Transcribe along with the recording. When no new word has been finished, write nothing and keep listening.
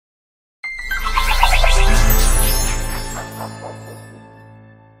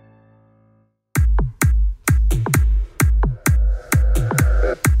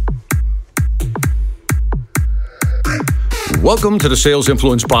Welcome to the Sales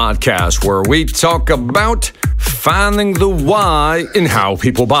Influence Podcast, where we talk about finding the why in how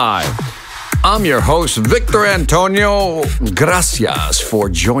people buy. I'm your host, Victor Antonio. Gracias for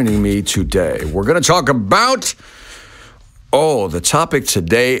joining me today. We're going to talk about, the topic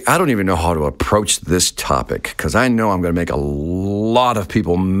today. I don't even know how to approach this topic because I know I'm going to make a lot of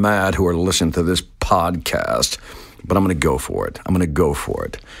people mad who are listening to this podcast, but I'm going to go for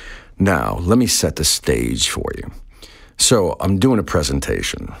it. Now, let me set the stage for you. So I'm doing a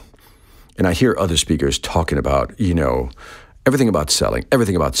presentation, and I hear other speakers talking about, everything about selling,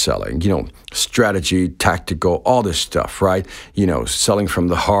 strategy, tactical, all this stuff, right? Selling from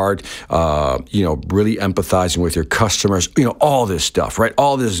the heart, really empathizing with your customers, all this stuff, right?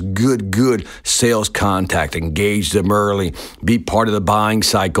 All this good sales contact, engage them early, be part of the buying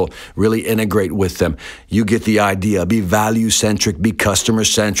cycle, really integrate with them. You get the idea. Be value-centric, be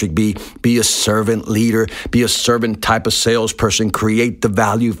customer-centric, be a servant leader, be a servant type of salesperson, create the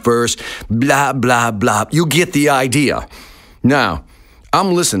value first, blah, blah, blah. You get the idea. Now,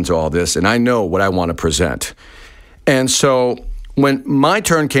 I'm listening to all this, and I know what I want to present. And so when my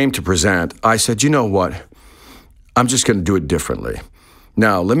turn came to present, I said, you know what? I'm just going to do it differently.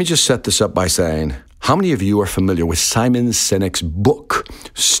 Now, let me just set this up by saying, how many of you are familiar with Simon Sinek's book,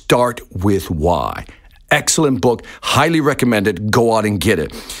 Start With Why? Excellent book, highly recommended. Go out and get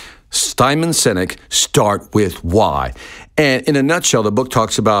it. Simon Sinek, Start With Why. And in a nutshell, the book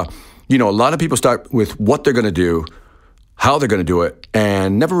talks about, a lot of people start with what they're going to do, how they're going to do it,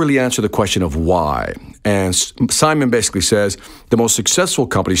 and never really answer the question of why. And Simon basically says the most successful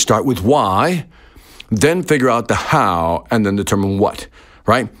companies start with why, then figure out the how, and then determine what,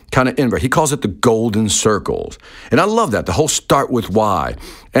 right? Kind of invert. He calls it the golden circles. And I love that, the whole start with why.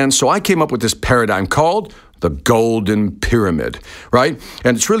 And so I came up with this paradigm called the golden pyramid, right?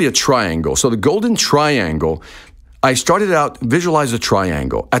 And it's really a triangle. So the golden triangle, I started out, visualize a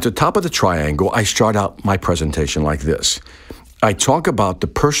triangle. At the top of the triangle, I start out my presentation like this. I talk about the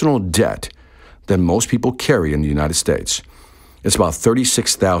personal debt that most people carry in the United States. It's about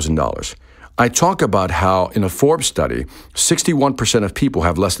 $36,000. I talk about how in a Forbes study, 61% of people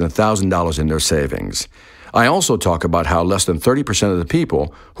have less than $1,000 in their savings. I also talk about how less than 30% of the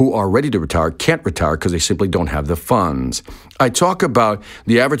people who are ready to retire can't retire because they simply don't have the funds. I talk about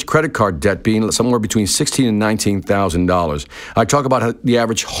the average credit card debt being somewhere between $16,000 and $19,000. I talk about the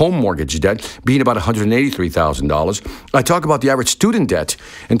average home mortgage debt being about $183,000. I talk about the average student debt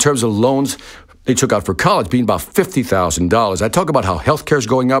in terms of loans they took out for college being about $50,000. I talk about how healthcare is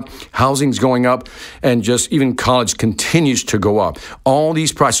going up, housing's going up, and just even college continues to go up. All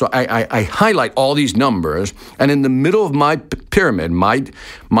these prices. So I highlight all these numbers, and in the middle of my pyramid,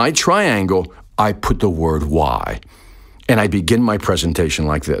 my triangle, I put the word why. And I begin my presentation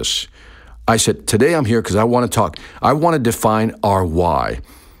like this. I said, today I'm here because I want to talk. I want to define our why.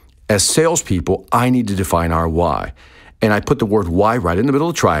 As salespeople, I need to define our why. And I put the word why right in the middle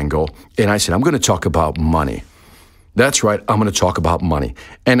of the triangle, and I said, I'm going to talk about money. That's right, I'm going to talk about money.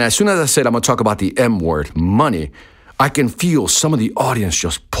 And as soon as I said I'm going to talk about the M word, money, I can feel some of the audience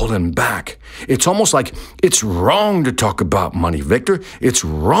just pulling back. It's almost like it's wrong to talk about money, Victor. It's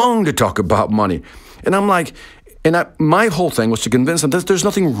wrong to talk about money. And I'm like, my whole thing was to convince them that there's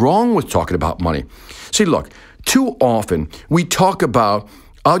nothing wrong with talking about money. See, look, too often we talk about,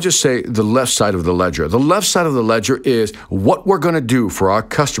 I'll just say the left side of the ledger. The left side of the ledger is what we're going to do for our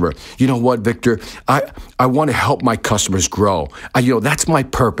customer. You know what, Victor? I want to help my customers grow. That's my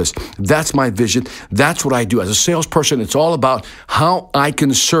purpose. That's my vision. That's what I do. As a salesperson, it's all about how I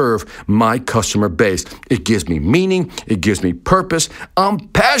can serve my customer base. It gives me meaning. It gives me purpose. I'm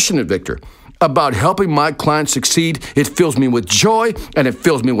passionate, Victor, about helping my clients succeed. It fills me with joy, and it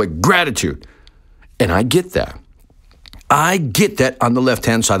fills me with gratitude. And I get that. I get that on the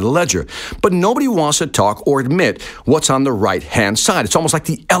left-hand side of the ledger, but nobody wants to talk or admit what's on the right-hand side. It's almost like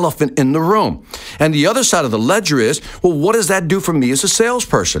the elephant in the room. And the other side of the ledger is, well, what does that do for me as a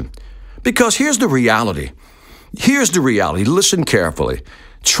salesperson? Because here's the reality. Listen carefully.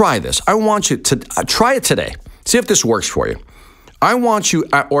 Try this. I want you to try it today. See if this works for you. I want you,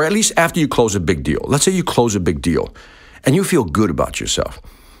 or at least after you close a big deal. Let's say you close a big deal and you feel good about yourself.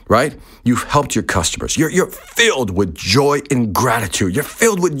 Right? You've helped your customers. You're filled with joy and gratitude. You're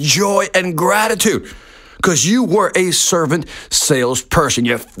filled with joy and gratitude because you were a servant salesperson.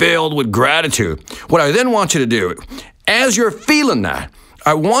 You're filled with gratitude. What I then want you to do, as you're feeling that,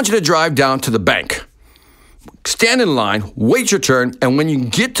 I want you to drive down to the bank. Stand in line, wait your turn, and when you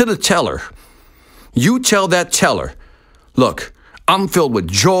get to the teller, you tell that teller, look, I'm filled with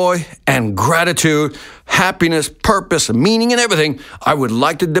joy and gratitude, happiness, purpose, meaning, and everything. I would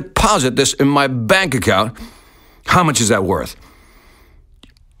like to deposit this in my bank account. How much is that worth?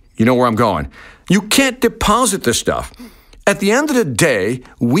 You know where I'm going. You can't deposit this stuff. At the end of the day,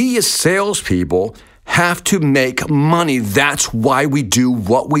 we as salespeople have to make money. That's why we do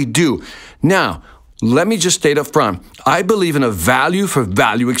what we do. Now, let me just state up front, I believe in a value for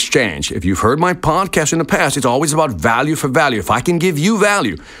value exchange. If you've heard my podcast in the past, it's always about value for value. If I can give you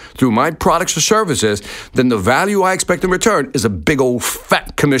value through my products or services, then the value I expect in return is a big old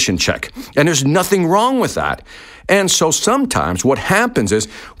fat commission check. And there's nothing wrong with that. And so sometimes what happens is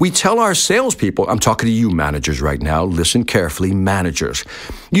we tell our salespeople, I'm talking to you managers right now, listen carefully, managers.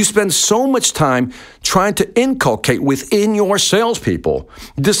 You spend so much time trying to inculcate within your salespeople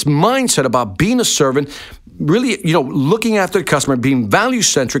this mindset about being a servant, really, looking after the customer, being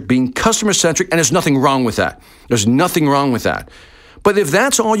value-centric, being customer-centric, and there's nothing wrong with that. There's nothing wrong with that. But if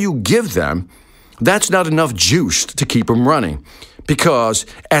that's all you give them, that's not enough juice to keep them running. Because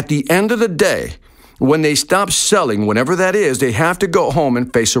at the end of the day, when they stop selling, whenever that is, they have to go home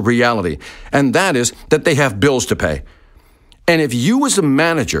and face a reality. And that is that they have bills to pay. And if you as a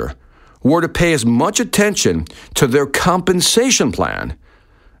manager were to pay as much attention to their compensation plan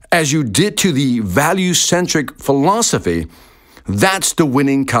as you did to the value-centric philosophy, that's the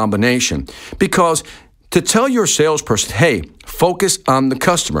winning combination. Because to tell your salesperson, hey, focus on the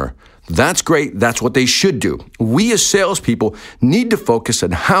customer, that's great. That's what they should do. We as salespeople need to focus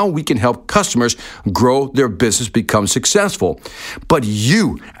on how we can help customers grow their business, become successful. But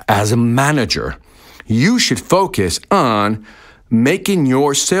you, as a manager, you should focus on making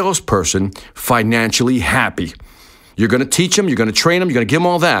your salesperson financially happy. You're going to teach them, you're going to train them, you're going to give them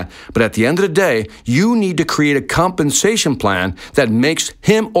all that. But at the end of the day, you need to create a compensation plan that makes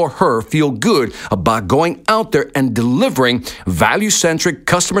him or her feel good about going out there and delivering value-centric,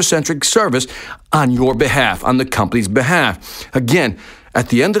 customer-centric service on your behalf, on the company's behalf. Again, at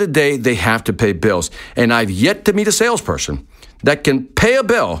the end of the day, they have to pay bills. And I've yet to meet a salesperson that can pay a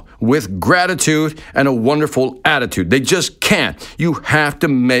bill with gratitude and a wonderful attitude. They just can't. You have to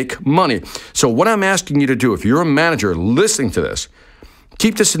make money. So what I'm asking you to do, if you're a manager listening to this,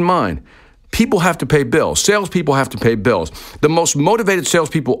 keep this in mind. People have to pay bills. Salespeople have to pay bills. The most motivated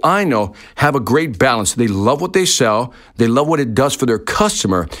salespeople I know have a great balance. They love what they sell. They love what it does for their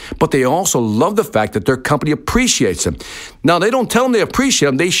customer, but they also love the fact that their company appreciates them. Now, they don't tell them they appreciate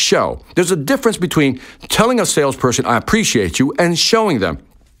them. They show. There's a difference between telling a salesperson, I appreciate you, and showing them.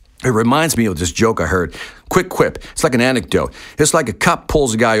 It reminds me of this joke I heard. Quick quip. It's like an anecdote. It's like a cop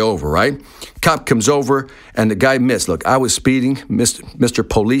pulls a guy over, right? Cop comes over and the guy missed. Look, I was speeding, Mr.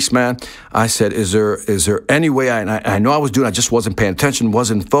 Policeman. I said, is there any way, I know I was doing, I just wasn't paying attention,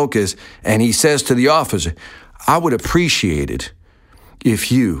 wasn't focused. And he says to the officer, I would appreciate it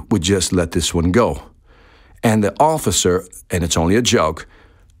if you would just let this one go. And the officer, and it's only a joke,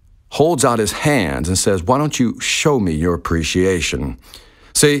 holds out his hands and says, why don't you show me your appreciation?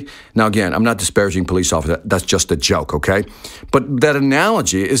 See, now again, I'm not disparaging police officers. That's just a joke, okay? But that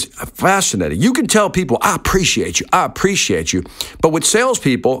analogy is fascinating. You can tell people, I appreciate you, I appreciate you. But with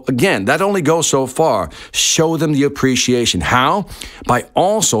salespeople, again, that only goes so far. Show them the appreciation. How? By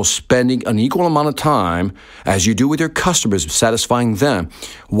also spending an equal amount of time, as you do with your customers, satisfying them.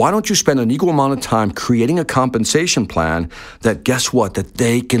 Why don't you spend an equal amount of time creating a compensation plan that, guess what, that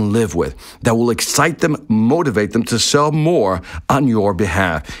they can live with, that will excite them, motivate them to sell more on your behalf.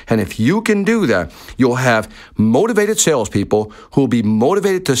 And if you can do that, you'll have motivated salespeople who will be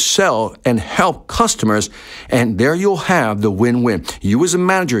motivated to sell and help customers. And there you'll have the win-win. You as a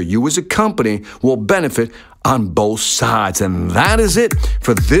manager, you as a company will benefit on both sides. And that is it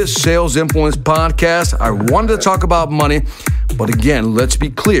for this Sales Influence podcast. I wanted to talk about money, but again, let's be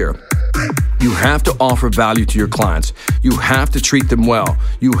clear. You have to offer value to your clients. You have to treat them well.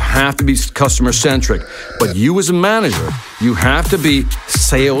 You have to be customer-centric. But you as a manager, you have to be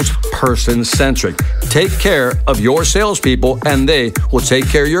salesperson-centric. Take care of your salespeople, and they will take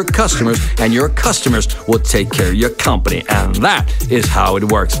care of your customers, and your customers will take care of your company. And that is how it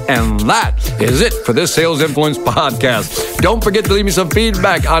works. And that is it for this Sales Influence podcast. Don't forget to leave me some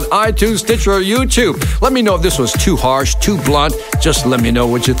feedback on iTunes, Stitcher, or YouTube. Let me know if this was too harsh, too blunt. Just let me know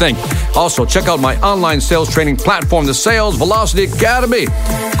what you think. Also, check out my online sales training platform, the Sales Velocity Academy.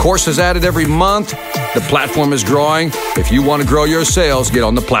 Courses added every month. The platform is growing. If you want to grow your sales, get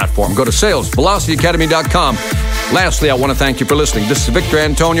on the platform. Go to salesvelocityacademy.com. Lastly, I want to thank you for listening. This is Victor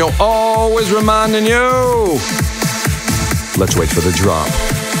Antonio, always reminding you. Let's wait for the drop.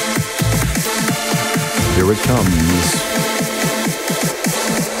 Here it comes.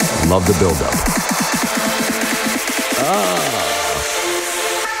 Love the build-up.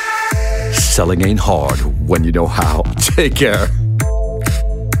 Selling ain't hard when you know how. Take care.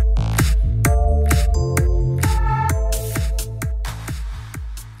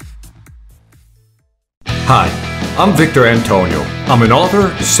 Hi, I'm Victor Antonio. I'm an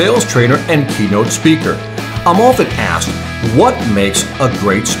author, sales trainer, and keynote speaker. I'm often asked, what makes a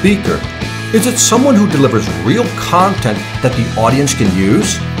great speaker? Is it someone who delivers real content that the audience can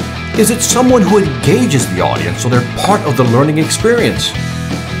use? Is it someone who engages the audience so they're part of the learning experience?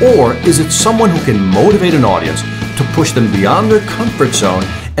 Or is it someone who can motivate an audience to push them beyond their comfort zone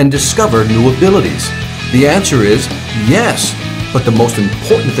and discover new abilities? The answer is yes. But the most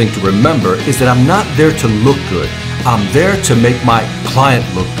important thing to remember is that I'm not there to look good. I'm there to make my client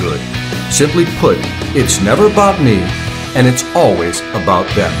look good. Simply put, it's never about me, and it's always about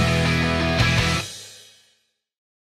them.